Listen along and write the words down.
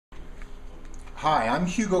Hi, I'm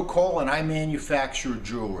Hugo Cole and I manufacture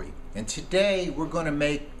jewelry. And today we're going to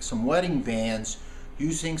make some wedding bands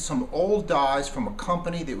using some old dies from a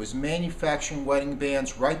company that was manufacturing wedding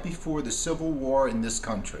bands right before the Civil War in this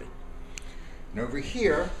country. And over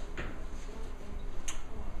here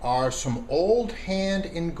are some old hand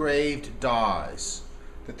engraved dies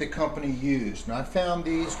that the company used. And I found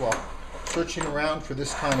these while searching around for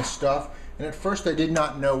this kind of stuff, and at first I did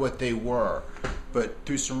not know what they were, but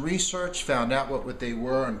through some research found out what they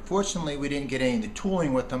were. Unfortunately, we didn't get any of the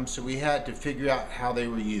tooling with them, so we had to figure out how they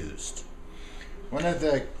were used. One of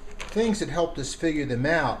the things that helped us figure them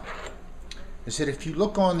out is that if you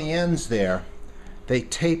look on the ends there, they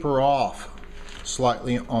taper off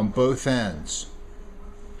slightly on both ends.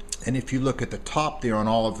 And if you look at the top there on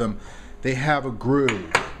all of them, they have a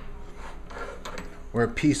groove where a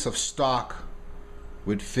piece of stock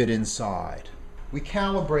would fit inside. We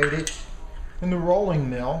calibrate it in the rolling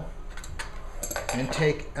mill and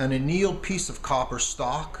take an annealed piece of copper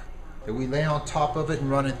stock that we lay on top of it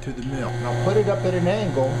and run it through the mill. And I'll put it up at an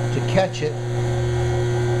angle to catch it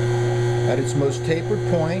at its most tapered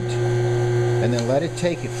point and then let it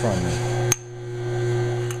take it from me.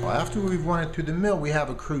 Well, after we've run it through the mill, we have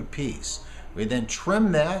a crude piece. We then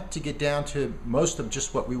trim that to get down to most of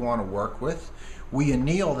just what we want to work with. We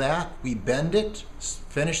anneal that, we bend it,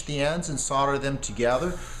 finish the ends and solder them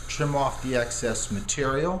together, trim off the excess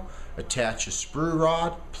material, attach a sprue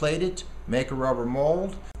rod, plate it, make a rubber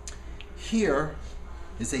mold. Here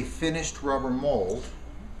is a finished rubber mold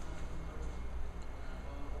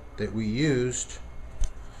that we used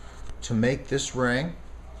to make this ring,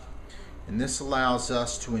 and this allows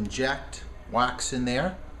us to inject wax in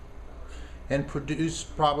there and produce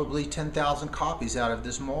probably 10,000 copies out of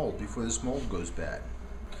this mold before this mold goes bad.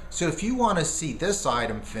 So if you want to see this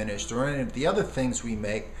item finished or any of the other things we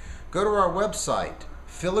make, go to our website,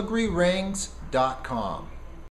 filigreerings.com.